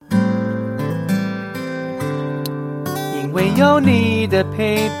因为有你的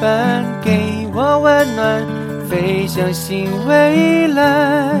陪伴，给我温暖，飞向新未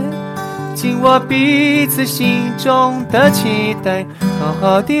来。紧握彼此心中的期待，好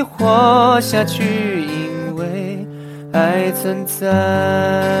好地活下去，因为爱存在。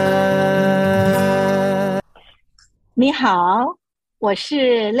你好，我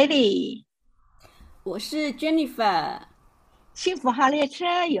是 Lily， 我是 Jennifer。幸福号列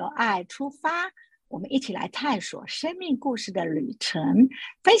车由爱出发，我们一起来探索生命故事的旅程，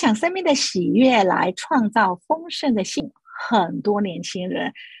分享生命的喜悦，来创造丰盛的幸福。很多年轻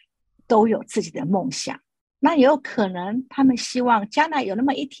人都有自己的梦想，那也有可能他们希望将来有那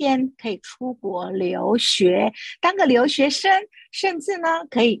么一天可以出国留学，当个留学生，甚至呢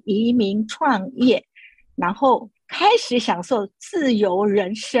可以移民创业，然后开始享受自由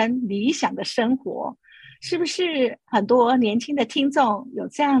人生理想的生活。是不是很多年轻的听众有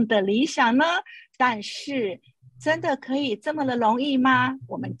这样的理想呢？但是真的可以这么的容易吗？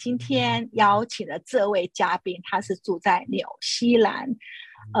我们今天邀请的这位嘉宾，他是住在纽西兰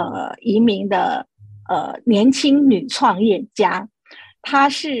移民的年轻女创业家。她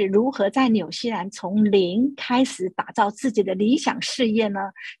是如何在纽西兰从零开始打造自己的理想事业呢？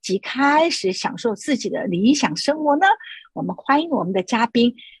及开始享受自己的理想生活呢？我们欢迎我们的嘉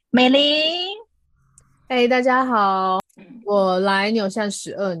宾美伶。大家好，我来纽西兰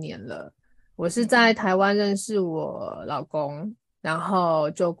12年了。我是在台湾认识我老公，然后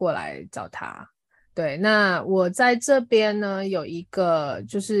就过来找他。对，那我在这边呢，有一个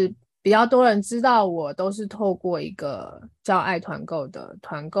就是比较多人知道我都是透过一个叫爱团购的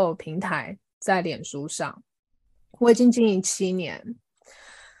团购平台，在脸书上，我已经经营7年。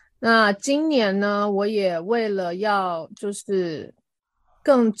那今年呢，我也为了要就是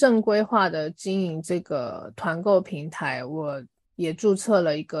更正规化的经营这个团购平台，我也注册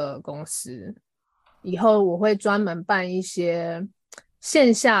了一个公司。以后我会专门办一些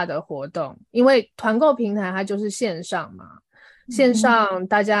线下的活动，因为团购平台它就是线上嘛，线上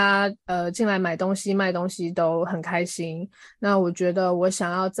大家进来买东西卖东西都很开心。那我觉得我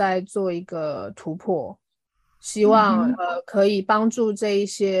想要再做一个突破，希望可以帮助这一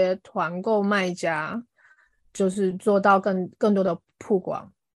些团购卖家就是做到更多的曝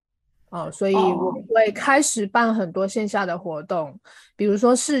光所以我会开始办很多线下的活动，比如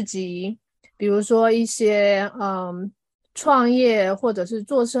说市集，比如说一些创业或者是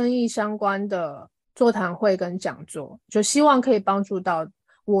做生意相关的座谈会跟讲座，就希望可以帮助到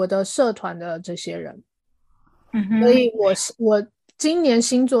我的社团的这些人。所以我今年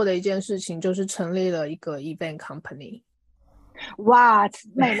新做的一件事情就是成立了一个 event company。哇，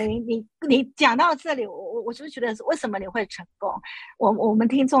美伶，你讲到这里，我就觉得为什么你会成功？我们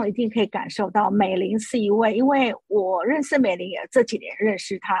听众一定可以感受到，美伶是一位，因为我认识美伶也这几年认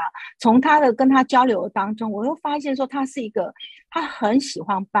识她，从她的跟她交流当中，我又发现说她是一个，她很喜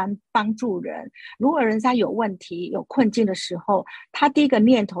欢帮助人。如果人家有问题、有困境的时候，她第一个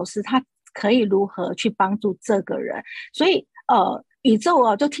念头是她可以如何去帮助这个人，所以宇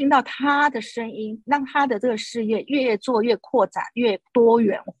宙就听到他的声音，让他的这个事业越做越扩展，越多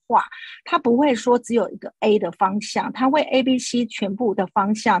元化。他不会说只有一个 A 的方向，他为 ABC 全部的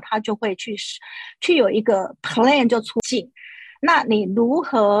方向，他就会去有一个 plan 就出镜。那你如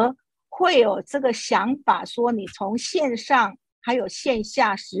何会有这个想法，说你从线上还有线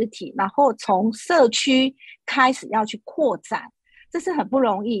下实体，然后从社区开始要去扩展，这是很不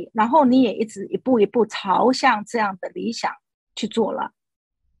容易。然后你也一直一步一步朝向这样的理想去做了。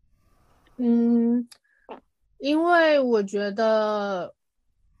因为我觉得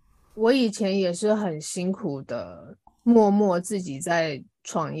我以前也是很辛苦的，默默自己在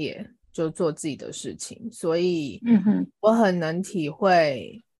创业，就做自己的事情，所以我很能体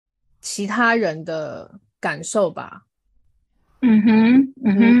会其他人的感受吧。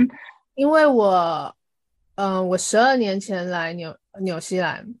因为我12年前来纽西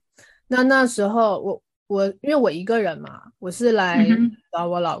兰，那时候因为我一个人嘛，我是来找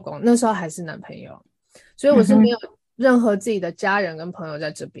我老公，那时候还是男朋友，所以我是没有任何自己的家人跟朋友在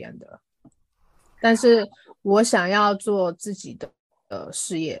这边的。但是我想要做自己的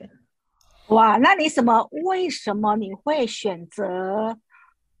事业。哇，那为什么你会选择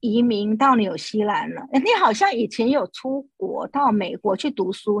移民到纽西兰呢？你好像以前有出国到美国去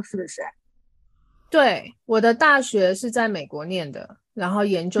读书，是不是？对，我的大学是在美国念的，然后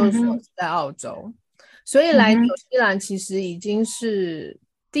研究所是在澳洲，所以来纽西兰其实已经是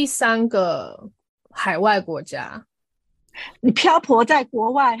第3个海外国家。你漂泊在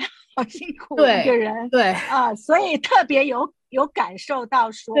国外，好辛苦一个人。对所以特别有感受到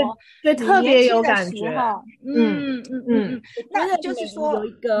说，对，特别有感觉。那就是说有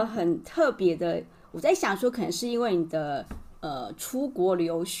一个很特别的，我在想说，可能是因为你的出国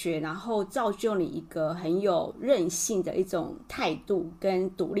留学，然后造就你一个很有韧性的一种态度跟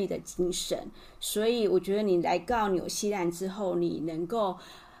独立的精神，所以我觉得你来到纽西兰之后，你能够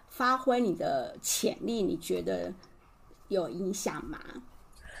发挥你的潜力，你觉得有影响吗？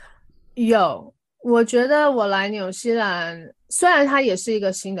有，我觉得我来纽西兰，虽然它也是一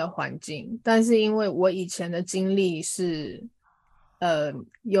个新的环境，但是因为我以前的经历是，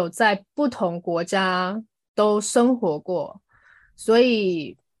有在不同国家都生活过，所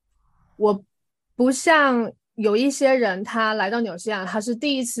以我不像有一些人，他来到纽西兰，他是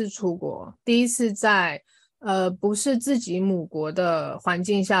第一次出国，第一次在不是自己母国的环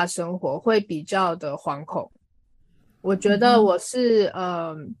境下生活，会比较的惶恐。我觉得我是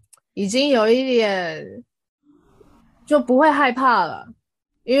已经有一点就不会害怕了，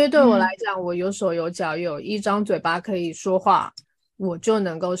因为对我来讲，我有手有脚，有一张嘴巴可以说话，我就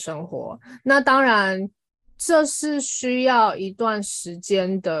能够生活。那当然这是需要一段时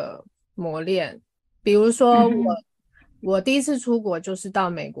间的磨练，比如说我第一次出国就是到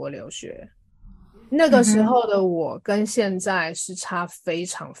美国留学，那个时候的我跟现在是差非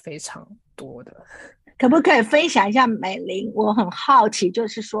常非常多的。可不可以分享一下美伶？我很好奇，就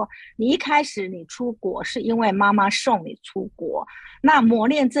是说你一开始你出国是因为妈妈送你出国，那磨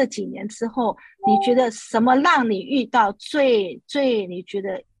练这几年之后，你觉得什么让你遇到最你觉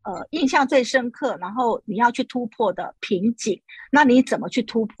得印象最深刻，然后你要去突破的瓶颈？那你怎么去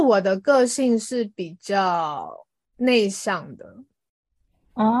突破？我的个性是比较内向的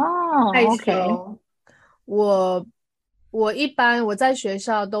害羞。OK， 我一般我在学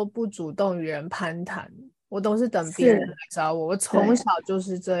校都不主动与人攀谈，我都是等别人来找我。我从小就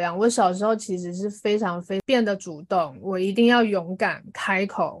是这样，我小时候其实是非常变得主动，我一定要勇敢开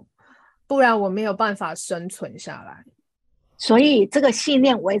口，不然我没有办法生存下来。所以这个信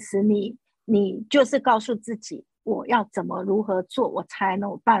念维持你就是告诉自己，我要如何做，我才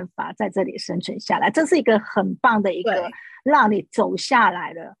能有办法在这里生存下来。这是一个很棒的一个让你走下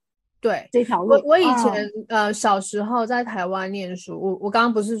来的这条路。我以前小时候在台湾念书，我刚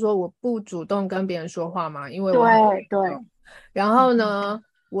刚不是说我不主动跟别人说话吗？因为我对。然后呢，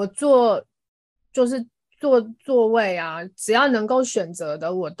我就是坐座位啊，只要能够选择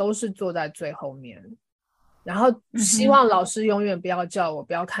的，我都是坐在最后面。然后希望老师永远不要叫我，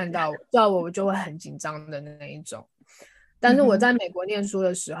不要看到我，叫我就会很紧张的那一种。但是我在美国念书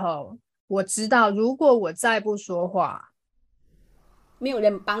的时候，我知道如果我再不说话，没有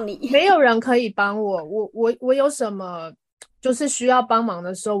人帮你，没有人可以帮我。我有什么就是需要帮忙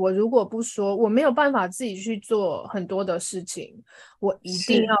的时候，我如果不说，我没有办法自己去做很多的事情。我一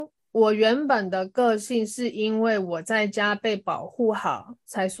定要。我原本的个性是因为我在家被保护好，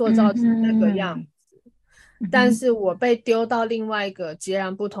才塑造成那个样子。但是我被丢到另外一个截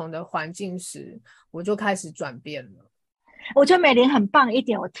然不同的环境时，我就开始转变了。我觉得美伶很棒一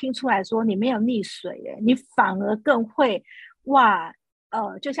点，我听出来说你没有溺水耶，你反而更会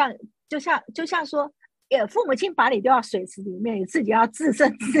就像说父母亲把你丢到水池里面，你自己要自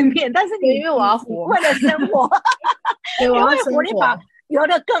生自灭，但是因为我要活，为了生活对，我要生活，你把游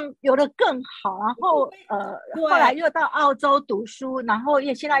得更好，然后后来又到澳洲读书，然后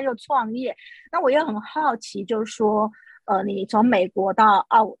现在又创业。那我也很好奇，就是说你从美国到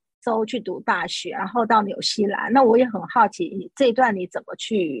澳洲去读大学，然后到纽西兰，那我也很好奇你这一段你怎么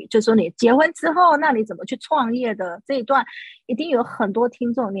去，就是说你结婚之后，那你怎么去创业的这一段，一定有很多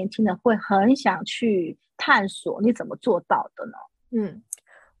听众年轻人会很想去探索，你怎么做到的呢？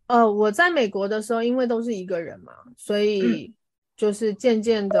我在美国的时候，因为都是一个人嘛，所以就是渐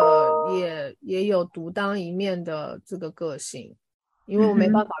渐的也有独当一面的这个个性，因为我没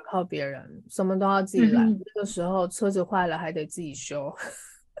办法靠别人，什么都要自己来。那个时候车子坏了还得自己修，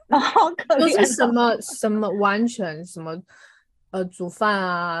好可怜，就是什么完全什么煮饭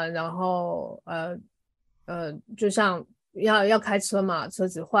啊，然后就像要开车嘛，车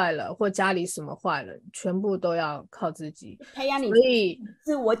子坏了或家里什么坏了，全部都要靠自己，培养你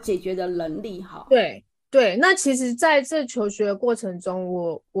自我解决的能力。好，对，那其实在这求学的过程中，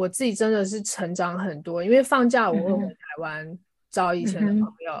我自己真的是成长很多，因为放假我会回台湾找以前的朋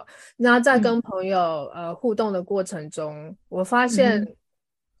友，那在跟朋友互动的过程中，我发现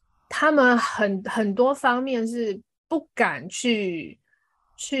他们很多方面是不敢去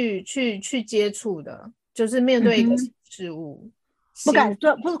接触的，就是面对一个新事物，不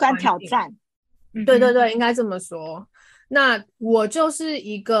敢挑战。对，应该这么说。那我就是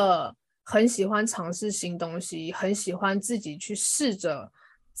一个很喜欢尝试新东西，很喜欢自己去试着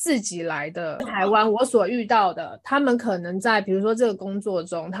自己来的。台湾我所遇到的，他们可能在比如说这个工作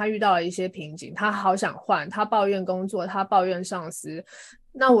中，他遇到了一些瓶颈，他好想换，他抱怨工作，他抱怨上司，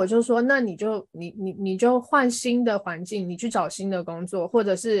那我就说，那你就换新的环境，你去找新的工作，或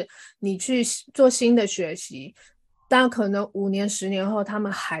者是你去做新的学习，但可能5年10年后他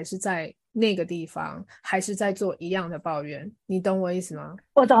们还是在那个地方，还是在做一样的抱怨，你懂我意思吗？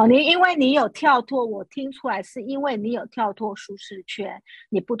我懂你，因为你有跳脱，我听出来是因为你有跳脱舒适圈，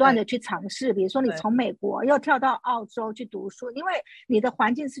你不断的去尝试，比如说你从美国又跳到澳洲去读书，因为你的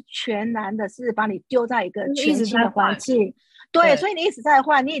环境是全然的，是把你丢在一个全新的环境，对，所以你一直在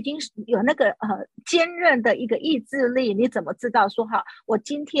换，你已经有那个坚韧的一个意志力，你怎么知道说好，我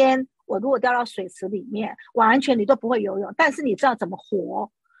今天我如果掉到水池里面，完全你都不会游泳，但是你知道怎么活，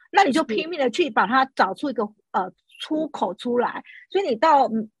那你就拼命的去把它找出一个出口出来，所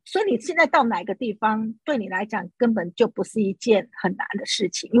以你现在到哪个地方对你来讲根本就不是一件很难的事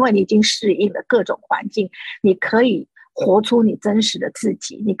情，因为你已经适应了各种环境，你可以活出你真实的自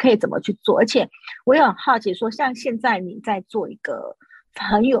己，你可以怎么去做。而且我也很好奇说，像现在你在做一个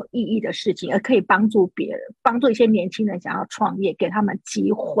很有意义的事情，而可以帮助别人，帮助一些年轻人想要创业，给他们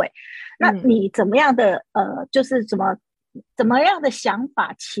机会，那你怎么样的就是怎么样的想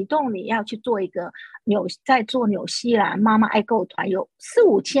法启动你要去做一个在做纽西兰妈妈爱购团，有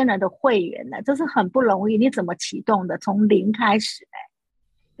4-5千人的会员呢，这是很不容易，你怎么启动的？从零开始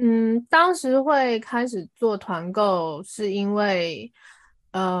呢？当时会开始做团购是因为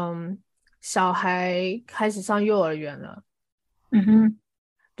小孩开始上幼儿园了。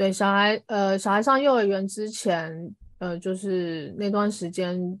对，小孩上幼儿园之前就是那段时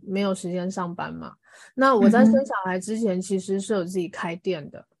间没有时间上班嘛，那我在生小孩之前其实是有自己开店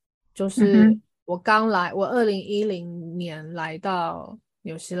的，就是我刚来，我2010年来到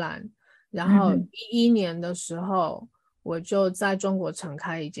纽西兰，然后11年的时候我就在中国城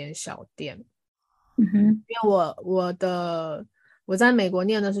开一间小店。因为我在美国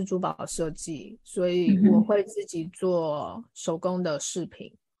念的是珠宝设计，所以我会自己做手工的饰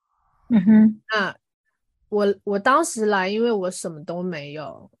品。那我当时来，因为我什么都没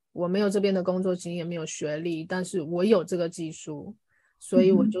有，我没有这边的工作经验，没有学历，但是我有这个技术，所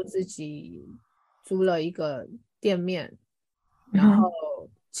以我就自己租了一个店面，然后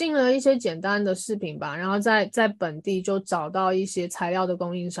进了一些简单的饰品吧，然后在本地就找到一些材料的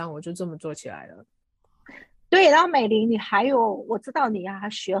供应商，我就这么做起来了。对，然后美伶，你还有我知道你还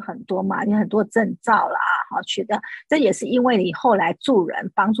学很多嘛，你很多证照啦，好学的，这也是因为你后来助人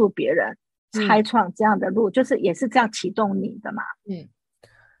帮助别人开创这样的路，就是也是这样启动你的嘛。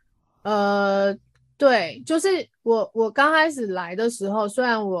对，就是我刚开始来的时候，虽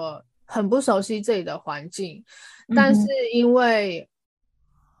然我很不熟悉这里的环境，但是因为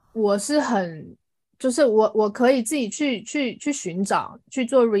我是就是我可以自己去寻找，去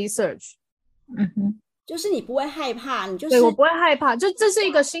做 research。就是你不会害怕，你就是对，我不会害怕，就这是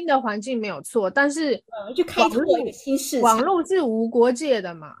一个新的环境没有错，但是去开拓一个新市场，网络是无国界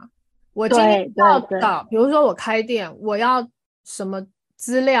的嘛。我今天要找，比如说我开店，我要什么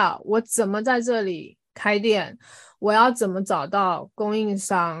资料，我怎么在这里开店，我要怎么找到供应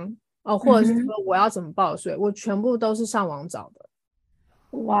商，或者是说我要怎么报税，我全部都是上网找的。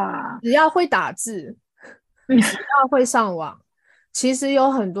哇，只要会打字，只要会上网，其实有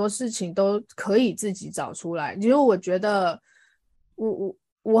很多事情都可以自己找出来。因为我觉得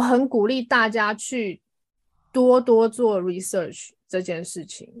我很鼓励大家去多做 research 这件事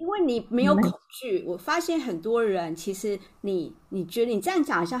情，因为你没有恐惧。我发现很多人其实你觉得你这样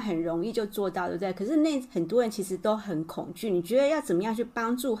讲好像很容易就做到，对不对？可是很多人其实都很恐惧。你觉得要怎么样去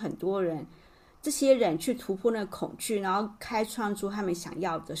帮助很多人，这些人去突破那个恐惧，然后开创出他们想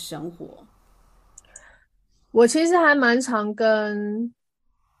要的生活？我其实还蛮常跟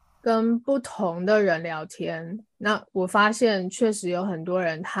不同的人聊天，那我发现确实有很多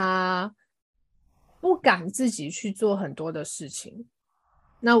人他不敢自己去做很多的事情，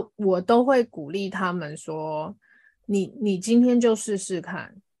那我都会鼓励他们说，你今天就试试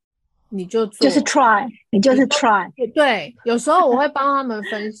看，你就做，就是 try， 你就是 try。对，有时候我会帮他们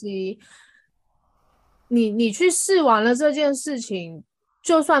分析，你去试完了这件事情，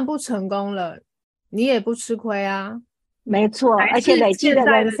就算不成功了，你也不吃亏啊。没错，而且累积的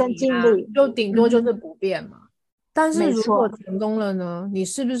人生经历，就顶多就是不变嘛。但是如果成功了呢，你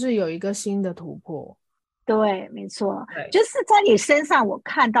是不是有一个新的突破？对，没错，就是在你身上我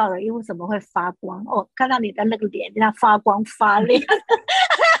看到了，因为什么会发光？看到你的那个脸，它发光发亮，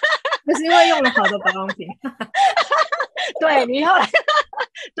那是因为用了好的保养品。对，你后来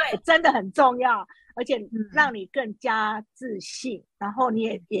对，真的很重要，而且让你更加自信，然后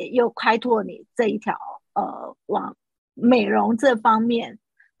你也又开拓你这一条往美容这方面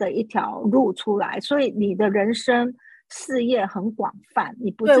的一条路出来，所以你的人生事业很广泛，你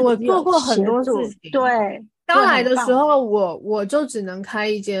不是对，我做过很多事情。对，刚来的时候我就只能开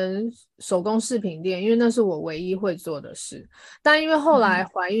一间手工饰品店，因为那是我唯一会做的事。但因为后来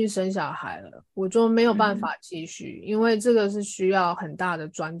怀孕生小孩了，我就没有办法继续，因为这个是需要很大的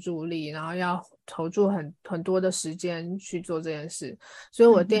专注力，然后要投注很多的时间去做这件事，所以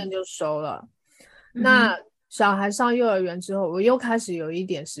我店就收了。那小孩上幼儿园之后，我又开始有一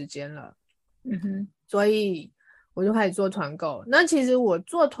点时间了，所以我就开始做团购。那其实我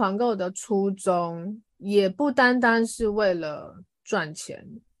做团购的初衷也不单单是为了赚钱，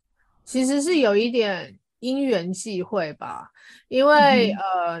其实是有一点因缘际会吧。因为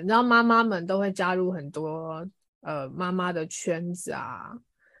你知道妈妈们都会加入很多妈妈的圈子啊，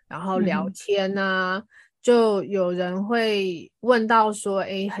然后聊天啊，就有人会问到说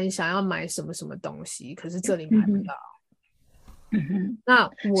很想要买什么什么东西，可是这里买不到。那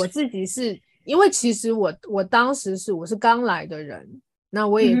我自己是因为其实我当时我是刚来的人，那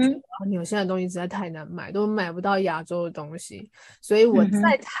我也觉得纽西兰的东西实在太难买，都买不到亚洲的东西，所以我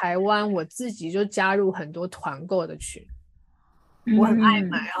在台湾我自己就加入很多团购的群，我很爱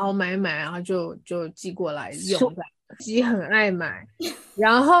买，然后买，然后就寄过来用，自己很爱买，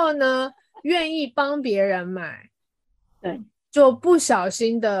然后呢愿意帮别人买，对，就不小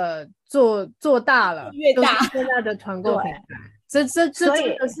心的做大了，越大，就是现在的团购平台。这真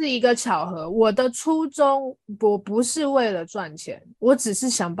的是一个巧合。我的初衷我不是为了赚钱，我只是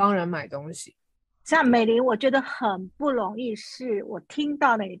想帮人买东西。像美玲，我觉得很不容易，是我听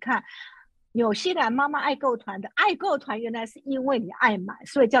到的。你看，纽西兰妈妈爱购团的爱购团，原来是因为你爱买，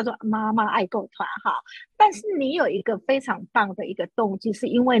所以叫做妈妈爱购团哈。但是你有一个非常棒的一个动机，是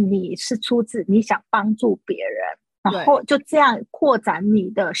因为你是出自你想帮助别人，然后就这样扩展你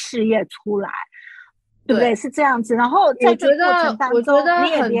的事业出来。对不对？是这样子。然后在这个过程当中，你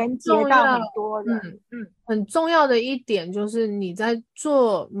也连接到很多人。很重要的一点就是你在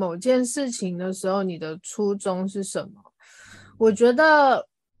做某件事情的时候，你的初衷是什么？我觉得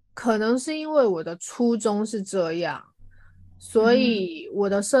可能是因为我的初衷是这样，所以我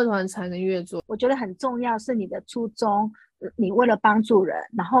的社团才能越做。我觉得很重要是你的初衷。你为了帮助人，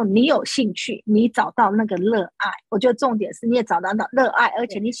然后你有兴趣，你找到那个热爱。我觉得重点是你也找到那热爱，而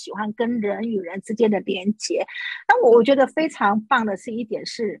且你喜欢跟人与人之间的连接。但我觉得非常棒的是一点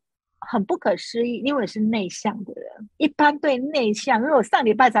是很不可思议，因为是内向的人，一般对内向，因为我上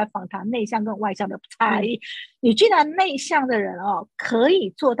礼拜才访谈内向跟外向的差异，你居然内向的人可以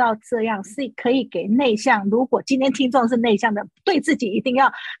做到这样，是可以给内向，如果今天听众是内向的，对自己一定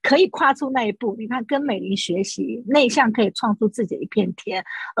要可以跨出那一步。你看跟美玲学习，内向可以创出自己的一片天，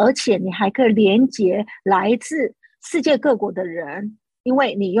而且你还可以连接来自世界各国的人，因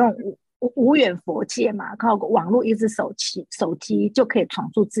为你用无远佛界嘛，靠网络一只手机就可以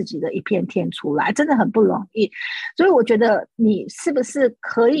闯出自己的一片天出来，真的很不容易。所以我觉得你是不是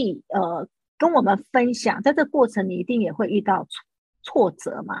可以跟我们分享，在这个过程你一定也会遇到挫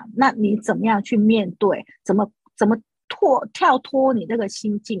折嘛，那你怎么样去面对，怎么跳脱你这个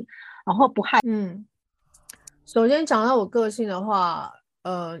心境，然后不害首先讲到我个性的话，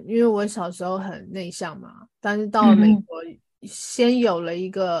因为我小时候很内向嘛，但是到了美国先有了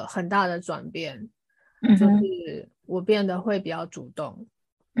一个很大的转变，就是我变得会比较主动。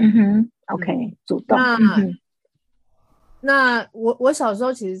OK， 主动。那我小时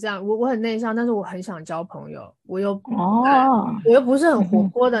候其实这样，我很内向，但是我很想交朋友，我又不是很活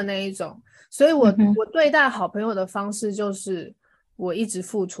泼的那一种，所以我对待好朋友的方式就是我一直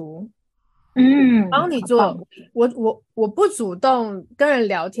付出。帮你做，我不主动跟人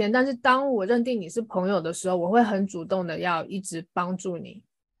聊天，但是当我认定你是朋友的时候，我会很主动的要一直帮助你。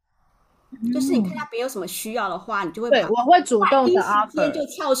就是你看到别人有什么需要的话，你就会对，我会主动的 offer， 就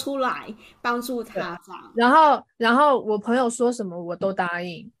跳出来帮助他这样。然后我朋友说什么我都答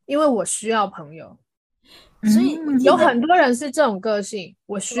应，因为我需要朋友。所以有很多人是这种个性，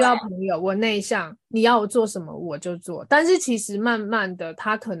我需要朋友，我内向，你要我做什么我就做，但是其实慢慢的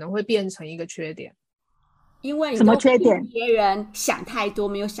他可能会变成一个缺点。因为你什么缺点？别人想太多，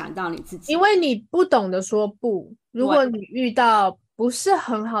没有想到你自己。因为你不懂得说不，如果你遇到不是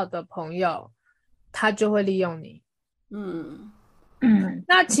很好的朋友，他就会利用你。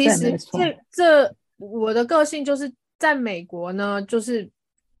那其实这我的个性就是在美国呢，就是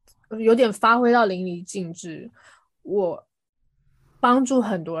有点发挥到淋漓尽致，我帮助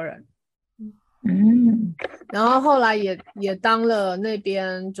很多人。然后后来也当了那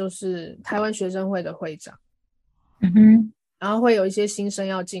边就是台湾学生会的会长。然后会有一些新生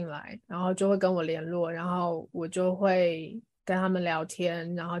要进来，然后就会跟我联络，然后我就会跟他们聊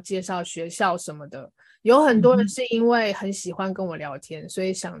天，然后介绍学校什么的。有很多人是因为很喜欢跟我聊天，所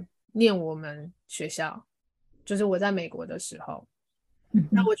以想念我们学校，就是我在美国的时候。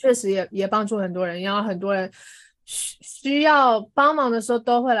那我确实也帮助很多人，然后很多人需要帮忙的时候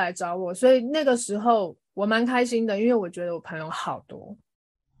都会来找我，所以那个时候我蛮开心的，因为我觉得我朋友好多。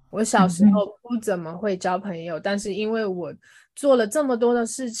我小时候不怎么会交朋友，但是因为我做了这么多的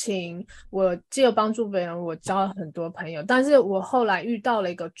事情，我藉由帮助别人，我交了很多朋友。但是我后来遇到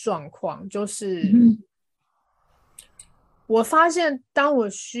了一个状况，就是我发现当我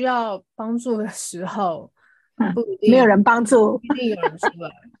需要帮助的时候，不一定没有人帮助，不一定有人出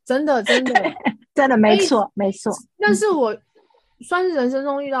来，真的真的真的没错没错。但是我算是人生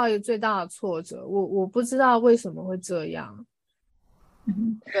中遇到一个最大的挫折，我不知道为什么会这样。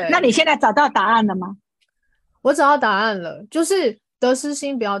对，那你现在找到答案了吗？我找到答案了，就是得失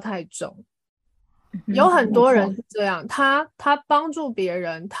心不要太重。有很多人是这样，他帮助别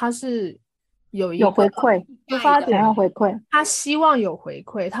人，他是有一个回馈，出发点要回馈，他希望有回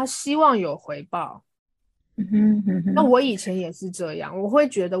馈，他希望有回报。那我以前也是这样，我会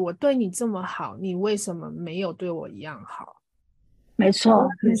觉得我对你这么好，你为什么没有对我一样好？没错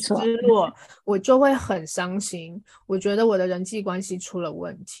没错，失落，我就会很伤心，我觉得我的人际关系出了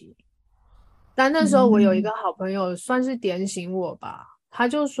问题。但那时候我有一个好朋友算是点醒我吧，他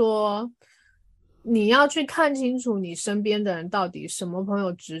就说你要去看清楚你身边的人到底什么朋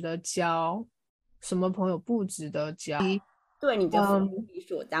友值得交，什么朋友不值得交，对你的理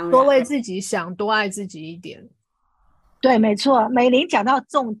所当然，多为自己想，多爱自己一点。对，没错，美伶讲到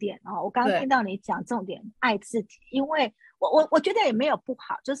重点哦，我刚刚听到你讲重点，爱自己，因为我觉得也没有不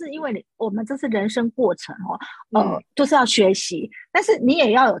好，就是因为我们这是人生过程哦，就是要学习，但是你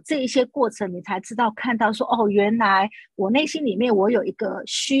也要有这一些过程，你才知道看到说哦，原来我内心里面我有一个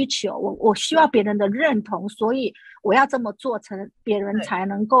需求，我需要别人的认同，所以我要这么做，别人才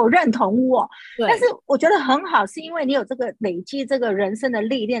能够认同我。但是我觉得很好，是因为你有这个累积这个人生的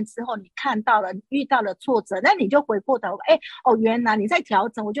历练之后，你看到了遇到了挫折，那你就回过头，原来你在调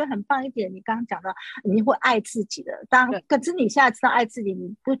整，我觉得很棒一点。你刚刚讲到你会爱自己的，可是你现在知道爱自己，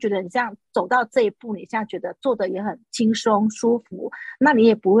你不觉得你这样走到这一步，你现在觉得做的也很轻松舒服，那你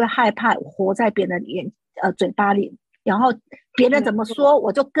也不会害怕活在别人的嘴巴里，然后别人怎么说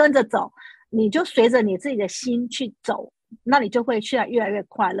我就跟着走，你就随着你自己的心去走，那你就会越来越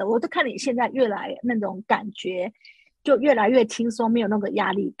快乐。我都看你现在越来那种感觉就越来越轻松，没有那个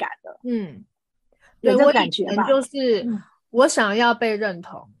压力感了。有这个感觉吧？就是我想要被认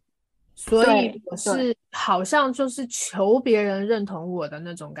同，所以我是好像就是求别人认同我的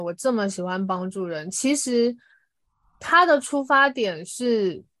那种感觉。我这么喜欢帮助人，其实他的出发点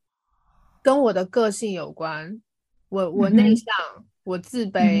是跟我的个性有关。我内向，我自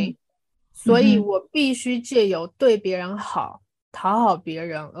卑，所以我必须借由对别人好，讨好别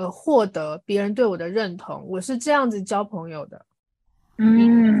人而获得别人对我的认同。我是这样子交朋友的，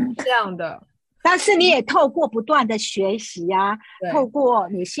这样的。但是你也透过不断的学习啊，透过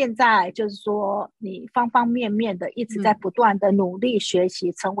你现在就是说你方方面面的一直在不断的努力学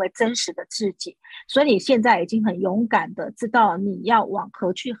习，成为真实的自己，所以你现在已经很勇敢的知道你要往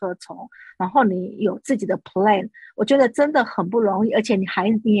何去何从，然后你有自己的 plan， 我觉得真的很不容易，而且你还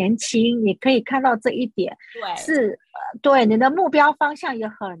年轻，你可以看到这一点，是对你的目标方向也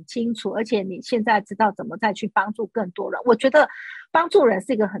很清楚，而且你现在知道怎么再去帮助更多人。我觉得帮助人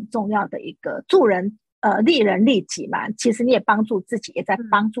是一个很重要的一个助人利人利己嘛，其实你也帮助自己，也在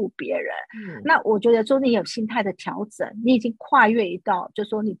帮助别人。那我觉得说你有心态的调整，你已经跨越一道，就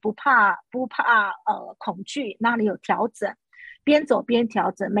说你不怕恐惧，那你有调整，边走边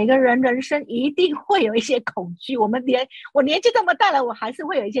调整。每个人人生一定会有一些恐惧，我年纪这么大了，我还是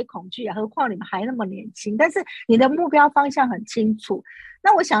会有一些恐惧啊，何况你们还那么年轻。但是你的目标方向很清楚，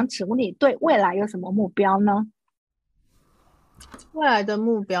那我想请问你对未来有什么目标呢？未来的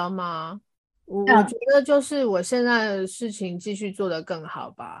目标吗？我觉得就是我现在的事情继续做得更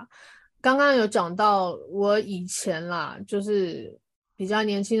好吧。刚刚有讲到我以前啦，就是比较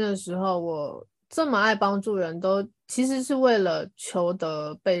年轻的时候，我这么爱帮助人都其实是为了求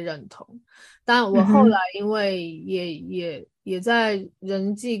得被认同。但我后来因为也在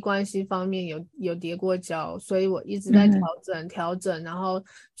人际关系方面有跌过跤，所以我一直在调整，然后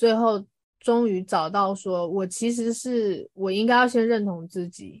最后终于找到说我其实是我应该要先认同自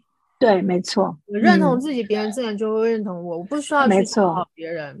己。对，没错，我认同自己，别人自然就会认同我，我不需要去讨好别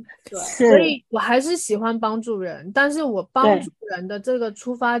人。所以我还是喜欢帮助人，但是我帮助人的这个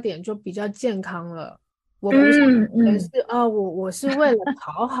出发点就比较健康了。我不像人是我是为了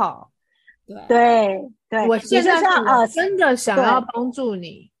讨好。对，我现在是真的想要帮助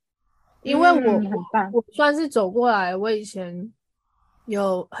你，因为我算是走过来，我以前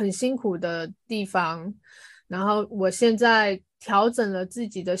有很辛苦的地方，然后我现在调整了自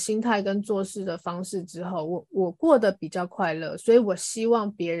己的心态跟做事的方式之后，我过得比较快乐，所以我希望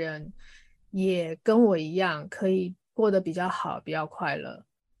别人也跟我一样可以过得比较好，比较快乐。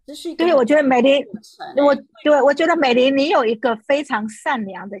对，我觉得美伶，我觉得美伶你有一个非常善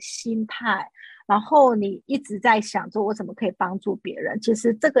良的心态，然后你一直在想说我怎么可以帮助别人，其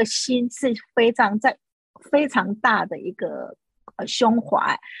实这个心是非常大的一个胸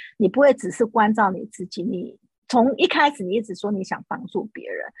怀，你不会只是关照你自己，你从一开始你一直说你想帮助别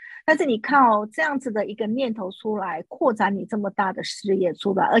人，但是你靠这样子的一个念头出来，扩展你这么大的事业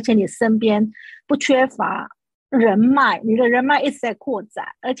出来，而且你身边不缺乏人脉，你的人脉一直在扩展，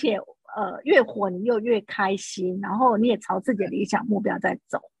而且越活你又越开心，然后你也朝自己的理想目标在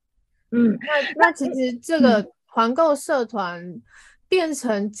走。那其实这个团购社团变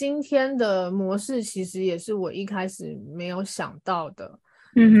成今天的模式，其实也是我一开始没有想到的。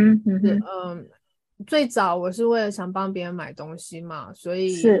最早我是为了想帮别人买东西嘛，所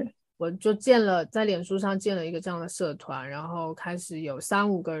以我就在脸书上建了一个这样的社团，然后开始有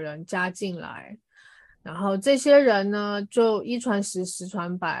3-5个人加进来，然后这些人呢就一传十，十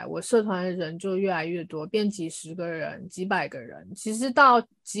传百，我社团的人就越来越多，变几十个人、几百个人。其实到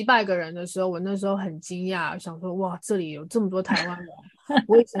几百个人的时候，我那时候很惊讶，想说哇，这里有这么多台湾人，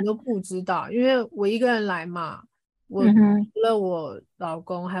我以前都不知道，因为我一个人来嘛，我除了我老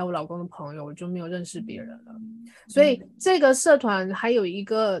公还有我老公的朋友，我就没有认识别人了。所以这个社团还有一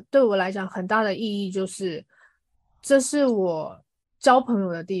个对我来讲很大的意义，就是这是我交朋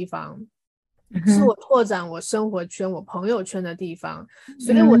友的地方，是我拓展我生活圈、我朋友圈的地方。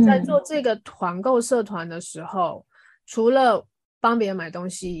所以我在做这个团购社团的时候，除了帮别人买东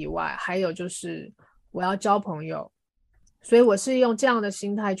西以外，还有就是我要交朋友，所以我是用这样的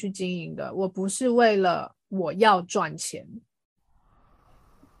心态去经营的，我不是为了我要赚钱。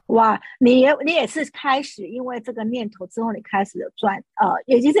哇，你也是开始因为这个念头之后，你开始有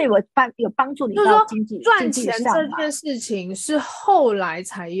也就是有帮助你到经济赚钱这件事情是后来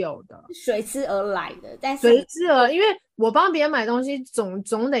才有的，随之而来的。但是随之而，因为我帮别人买东西总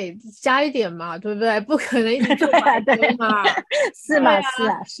得加一点嘛，对不对？不可能一直做白工嘛。是吗？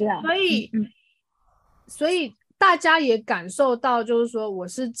是啊。所以大家也感受到，就是说我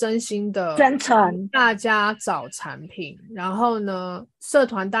是真心的真诚，大家找产品，然后呢，社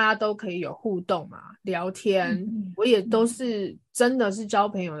团大家都可以有互动嘛，聊天，我也都是真的是交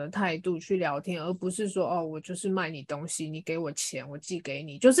朋友的态度去聊天，而不是说哦，我就是卖你东西，你给我钱，我寄给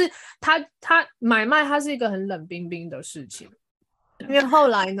你，就是他买卖它是一个很冷冰冰的事情。因为后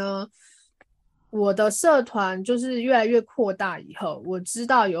来呢，我的社团就是越来越扩大以后，我知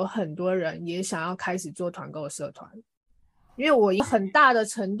道有很多人也想要开始做团购社团，因为我很大的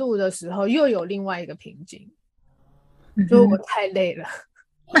程度的时候又有另外一个瓶颈，就我太累了。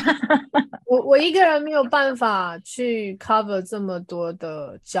我一个人没有办法去 cover 这么多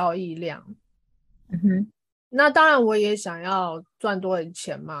的交易量。那当然我也想要赚多点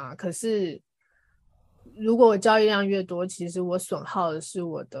钱嘛，可是如果我交易量越多，其实我损耗的是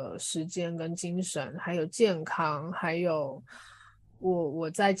我的时间跟精神，还有健康，还有我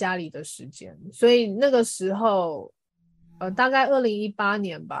在家里的时间。所以那个时候大概2018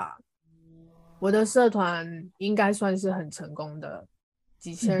年吧，我的社团应该算是很成功的，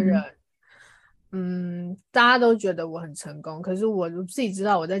几千人。大家都觉得我很成功，可是我自己知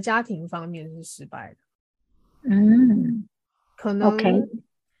道我在家庭方面是失败的。可能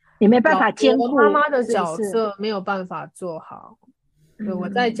你没办法兼顾妈妈的角色，没有办法做好。对，我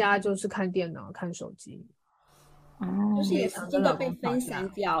在家就是看电脑、看手机，就是你的时间都被分散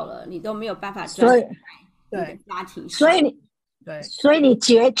掉了，你都没有办法专注在你的家庭上。所以你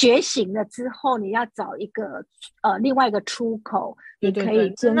觉醒了之后，你要找一个另外一个出口，你可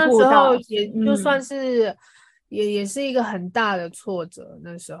以兼顾到。那时候也就算是也是一个很大的挫折。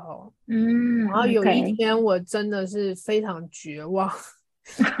那时候，然后有一天我真的是非常绝望，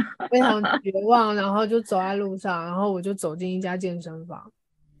非常绝望，然后就走在路上，然后我就走进一家健身房，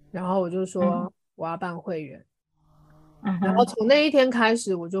然后我就说我要办会员。然后从那一天开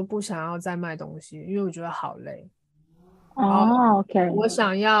始，我就不想要再卖东西，因为我觉得好累。我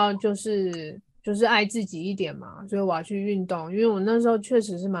想要就是爱自己一点嘛，所以我要去运动，因为我那时候确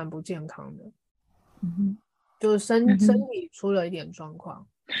实是蛮不健康的，就身体出了一点状况。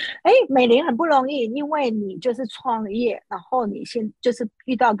美伶很不容易，因为你就是创业，然后你就是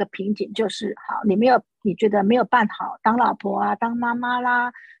遇到个瓶颈，就是好，你觉得没有办好当老婆啊，当妈妈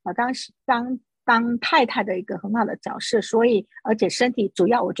啦，当太太的一个很好的角色，所以而且身体主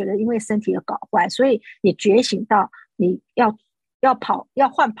要我觉得因为身体有搞坏，所以你觉醒到你要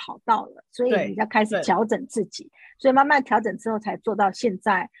换跑道了，所以你要开始调整自己，所以慢慢调整之后才做到现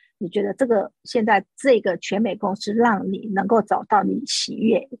在你觉得现在这个全美公司让你能够找到你喜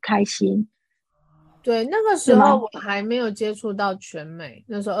悦开心？对，那个时候我还没有接触到全美，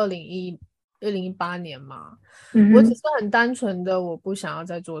那时候2018年嘛，我只是很单纯的我不想要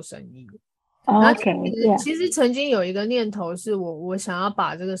再做生意。其实曾经有一个念头是我想要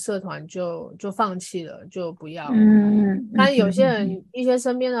把这个社团就放弃了，就不要了。但有些人一些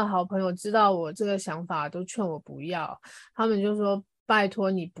身边的好朋友知道我这个想法，都劝我不要，他们就说拜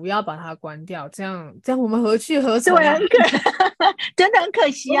托你不要把它关掉，这样我们何去何从？对，真的很可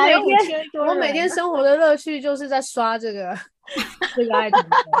惜啊！我每天生活的乐趣就是在刷这个爱情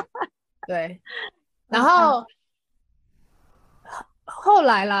对，然后后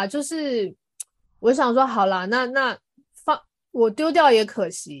来啦，就是我想说好啦，那我丢掉也可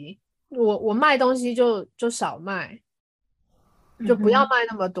惜，我卖东西就少卖，就不要卖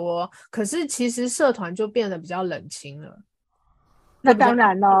那么多。可是其实社团就变得比较冷清了。那当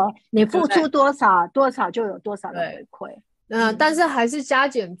然咯，你付出多少就有多少的回馈。但是还是加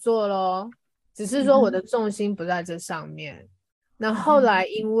减做咯，只是说我的重心不在这上面。那后来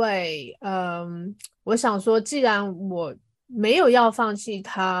因为我想说既然我没有要放弃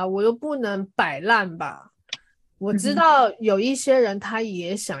它，我又不能摆烂吧。我知道有一些人他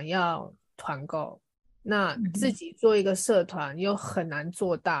也想要团购，那自己做一个社团又很难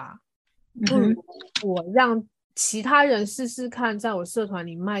做大，不如我让其他人试试看在我社团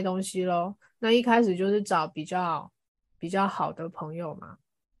里卖东西咯。那一开始就是找比较好的朋友嘛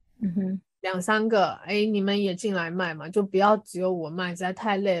，2-3个你们也进来卖嘛，就不要只有我卖，实在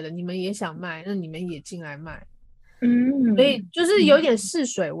太累了，你们也想卖，那你们也进来卖。所以就是有点试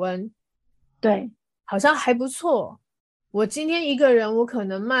水温。对，好像还不错。我今天一个人我可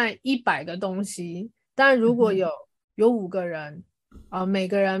能卖100个东西，但如果有5个人每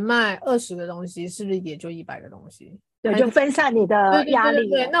个人卖20个东西，是不是也就100个东西？对，就分散你的压力。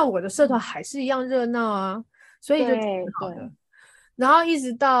对，那我的社团还是一样热闹啊，所以就挺好的。然后一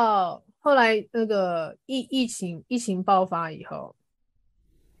直到后来那个疫情爆发以后，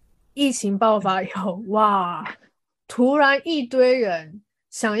哇，突然一堆人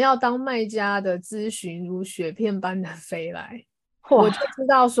想要当卖家的咨询如雪片般的飞来，我就知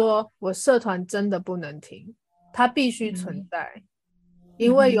道说我社团真的不能停，它必须存在。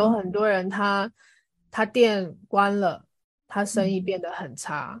因为有很多人他店关了，他生意变得很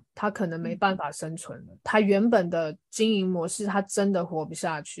差，他可能没办法生存了，他原本的经营模式他真的活不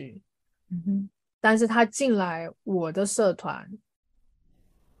下去。但是他进来我的社团，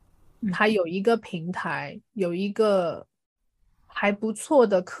他有一个平台，有一个还不错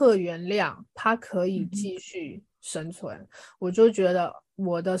的客源量，他可以继续生存。我就觉得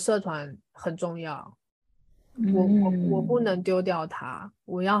我的社团很重要，我不能丢掉它，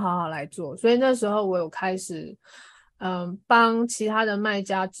我要好好来做。所以那时候我有开始帮其他的卖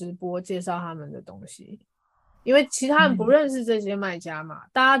家直播介绍他们的东西，因为其他人不认识这些卖家嘛，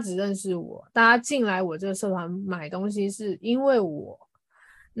大家只认识我，大家进来我这个社团买东西是因为我，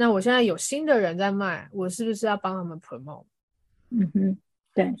那我现在有新的人在卖，我是不是要帮他们 promote？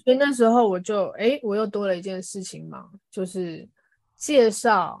 对，所以那时候我又多了一件事情忙，就是介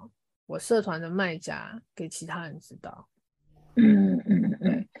绍我社团的卖家给其他人知道。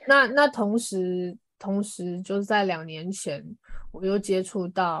对，那同时就是在2年前我又接触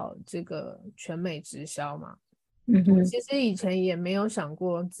到这个全美直销嘛。我其实以前也没有想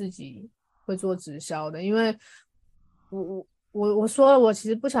过自己会做直销的，因为我说了我其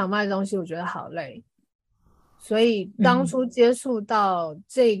实不想卖东西，我觉得好累。所以当初接触到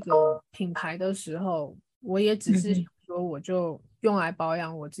这个品牌的时候，我也只是想说我就用来保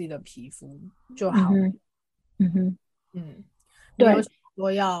养我自己的皮肤就好了。没有想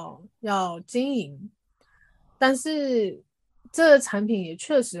说要经营，但是这个产品也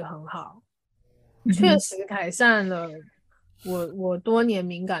确实很好，确实改善了我多年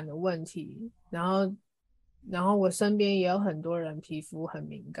敏感的问题，然后我身边也有很多人皮肤很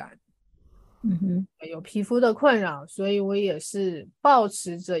敏感，有皮肤的困扰，所以我也是抱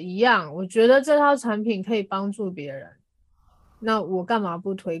持着一样，我觉得这套产品可以帮助别人，那我干嘛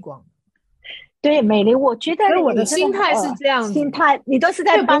不推广？对，美玲，我觉得我的心态是这样子，心态你都是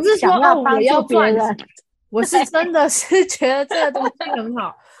在不是说帮助别人，我是真的是觉得这个东西很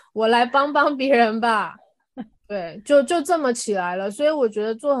好，我来帮别人吧。对，就这么起来了。所以我觉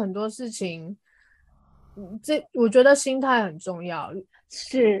得做很多事情，我觉得心态很重要。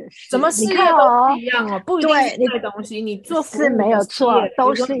是什么事业都是一样哦，不一定是卖东西，你做服务是没有错，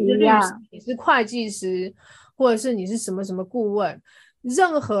都是一样。你是会计师，或者是你是什么什么顾问，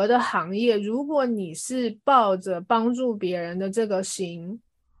任何的行业，如果你是抱着帮助别人的这个心，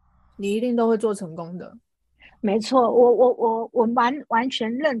你一定都会做成功的。没错，我完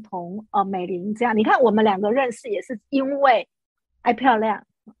全认同美玲这样。你看我们两个认识也是因为爱漂亮，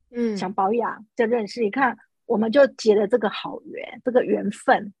想保养就认识。你看我们就结了这个好缘，这个缘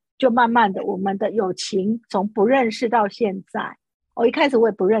分就慢慢的我们的友情从不认识到现在。一开始我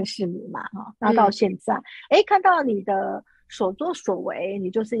也不认识你嘛，那到现在，看到你的所作所为，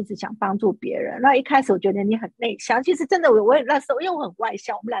你就是一直想帮助别人。那一开始我觉得你很内向，其实真的我也那时候因为我很外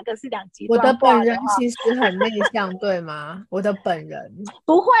向，我们两个是两极端化的。我的本人其实很内向，对吗？我的本人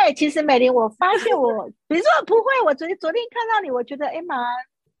不会。其实美玲，我发现比如说不会，我昨天看到你，我觉得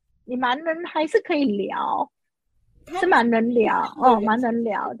你蛮能，还是可以聊，是蛮能聊蛮能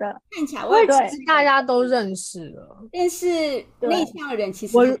聊的。看起来因为其实大家都认识了，但是内向的人其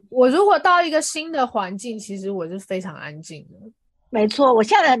实我如果到一个新的环境，其实我是非常安静的。没错，我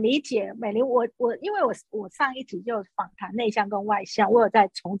现在很理解美玲。因为我上一集就访谈内向跟外向，我有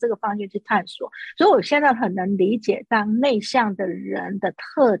在从这个方面去探索，所以我现在很能理解当内向的人的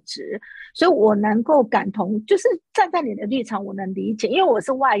特质，所以我能够感同，就是站在你的立场，我能理解。因为我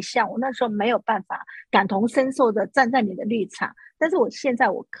是外向，我那时候没有办法感同身受的站在你的立场，但是我现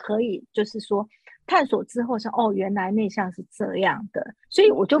在我可以就是说探索之后说原来内向是这样的，所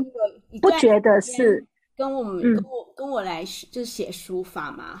以我就不觉得是。跟我来就是写书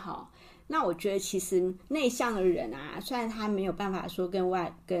法嘛，哈。那我觉得其实内向的人啊，虽然他没有办法说跟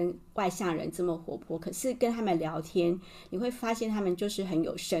外向人这么活泼，可是跟他们聊天，你会发现他们就是很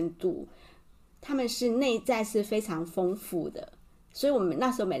有深度，他们是内在是非常丰富的，所以我们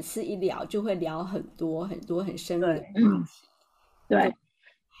那时候每次一聊就会聊很多很多很深入的话题。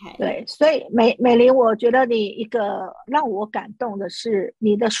对，所以美玲，我觉得你一个让我感动的是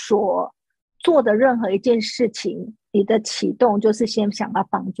你的所做的任何一件事情，你的启动就是先想要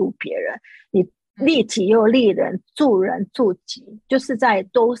帮助别人，你利己又利人，助人助己，就是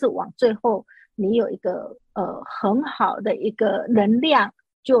都是往最后你有一个很好的一个能量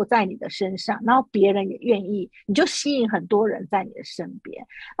就在你的身上，然后别人也愿意，你就吸引很多人在你的身边。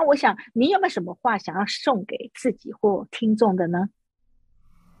那我想你有没有什么话想要送给自己或听众的呢？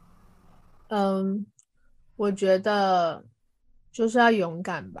我觉得就是要勇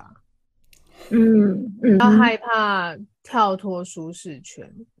敢吧。不要害怕跳脱舒适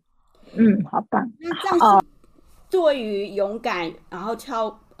圈。好棒。那这样是对于勇敢，然后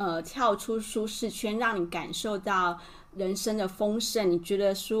跳出舒适圈，让你感受到人生的丰盛。你觉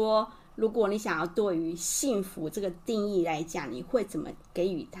得说，如果你想要对于幸福这个定义来讲，你会怎么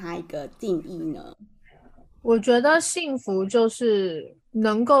给予它一个定义呢？我觉得幸福就是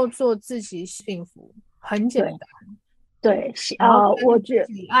能够做自己，幸福很简单。对，我觉得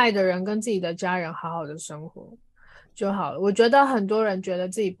自己爱的人跟自己的家人好好的生活就好了。我觉得很多人觉得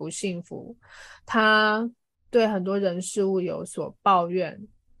自己不幸福，他对很多人事物有所抱怨。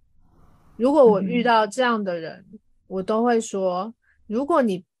如果我遇到这样的人，我都会说，如果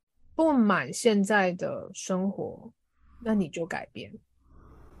你不满现在的生活，那你就改变。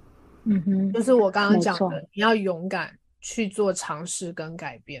就是我刚刚讲的，你要勇敢去做尝试跟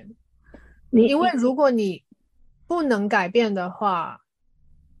改变。因为如果你不能改变的话，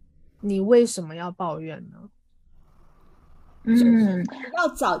你为什么要抱怨呢？要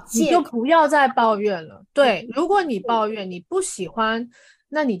找借口，你就不要再抱怨了。对，如果你抱怨你不喜欢，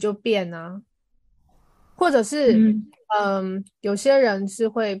那你就变啊。或者是有些人是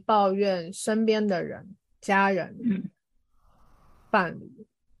会抱怨身边的人、家人、伴侣，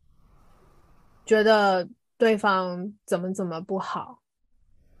觉得对方怎么不好，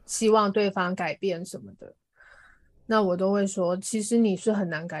希望对方改变什么的。那我都会说，其实你是很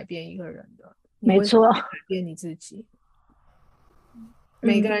难改变一个人的，没错，改变你自己。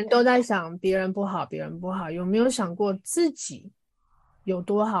每个人都在想别人不好，别人不好，有没有想过自己有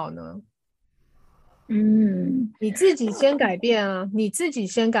多好呢？你自己先改变啊，你自己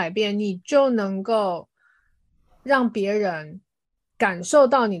先改变，你就能够让别人感受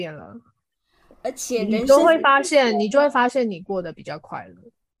到你变了，而且你就会发现你过得比较快乐。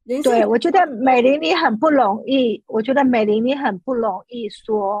对，我觉得美玲你很不容易，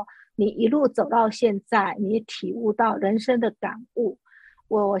说你一路走到现在，你体悟到人生的感悟。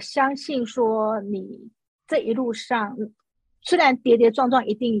我相信说你这一路上虽然跌跌撞撞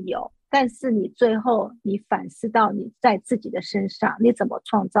一定有，但是你最后你反思到你在自己的身上，你怎么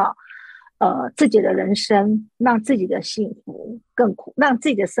创造自己的人生，让自己的幸福让自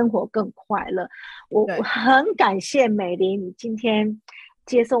己的生活更快乐。我很感谢美玲你今天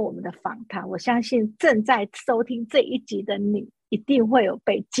接受我们的访谈，我相信正在收听这一集的你一定会有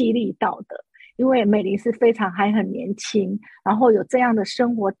被激励到的，因为美玲是非常还很年轻，然后有这样的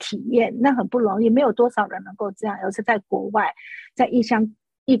生活体验，那很不容易，没有多少人能够这样，尤其在国外，在异乡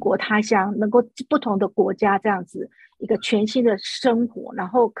异国他乡，能够不同的国家这样子一个全新的生活，然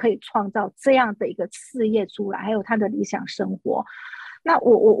后可以创造这样的一个事业出来，还有他的理想生活。那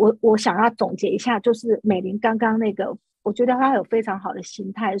我想要总结一下，就是美伶刚刚那个，我觉得他有非常好的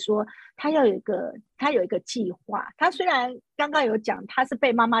心态，说他有一个计划。他虽然刚刚有讲他是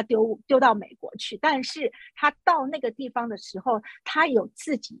被妈妈丢到美国去，但是他到那个地方的时候，他有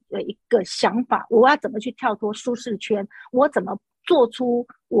自己的一个想法，我要怎么去跳脱舒适圈，我怎么做出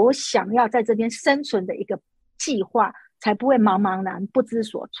我想要在这边生存的一个计划，才不会茫茫然不知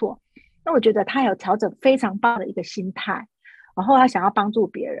所措。那我觉得他有调整非常棒的一个心态，然后他想要帮助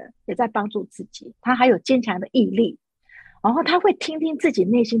别人，也在帮助自己，他还有坚强的毅力，然后他会听听自己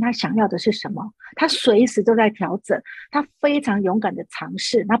内心他想要的是什么，他随时都在调整，他非常勇敢的尝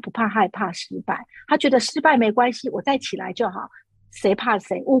试，他不怕害怕失败，他觉得失败没关系，我再起来就好，谁怕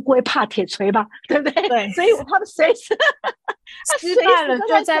谁，乌龟怕铁锤吧，对不对？对，所以他们随时失败了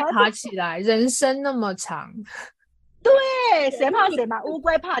就再爬起来，人生那么长。对，谁怕谁嘛，乌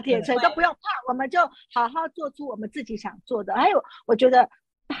龟怕铁锤都不用怕，我们就好好做出我们自己想做的。还有，我觉得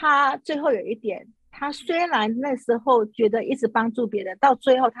他最后有一点，他虽然那时候觉得一直帮助别人，到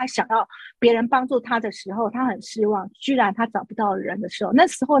最后他想要别人帮助他的时候，他很失望，居然他找不到人的时候，那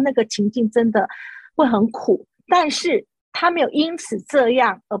时候那个情境真的会很苦。但是他没有因此这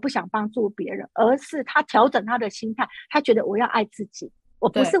样而不想帮助别人，而是他调整他的心态，他觉得我要爱自己，我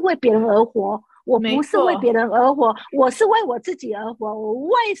不是为别人而活，我不是为别人而活，我是为我自己而活。我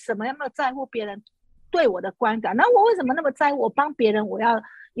为什么要那么在乎别人对我的观感？那我为什么那么在乎？我帮别人，我要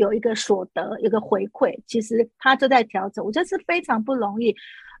有一个所得，一个回馈。其实他就在调整，我觉得是非常不容易，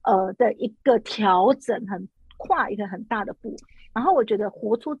的一个调整，跨一个很大的步。然后我觉得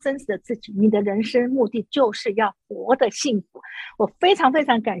活出真实的自己，你的人生目的就是要活得幸福。我非常非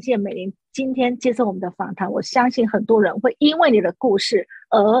常感谢美伶今天接受我们的访谈，我相信很多人会因为你的故事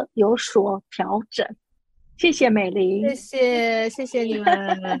而有所调整。谢谢美伶，谢谢你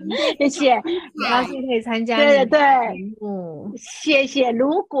们，谢谢，很高兴可以参加对你的对节目。谢谢。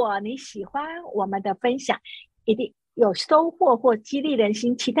如果你喜欢我们的分享，一定有收获或激励人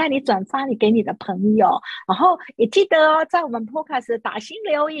心，期待你转发你给你的朋友，然后也记得哦，在我们 Podcast 打新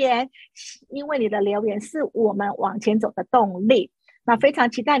留言，因为你的留言是我们往前走的动力。那非常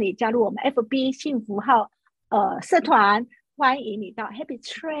期待你加入我们 FB 幸福号社团，欢迎你到 Happy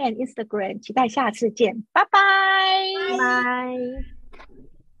Train Instagram， 期待下次见，拜拜，拜拜。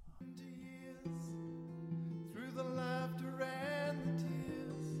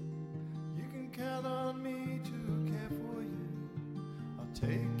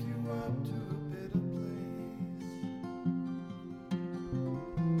Take you up to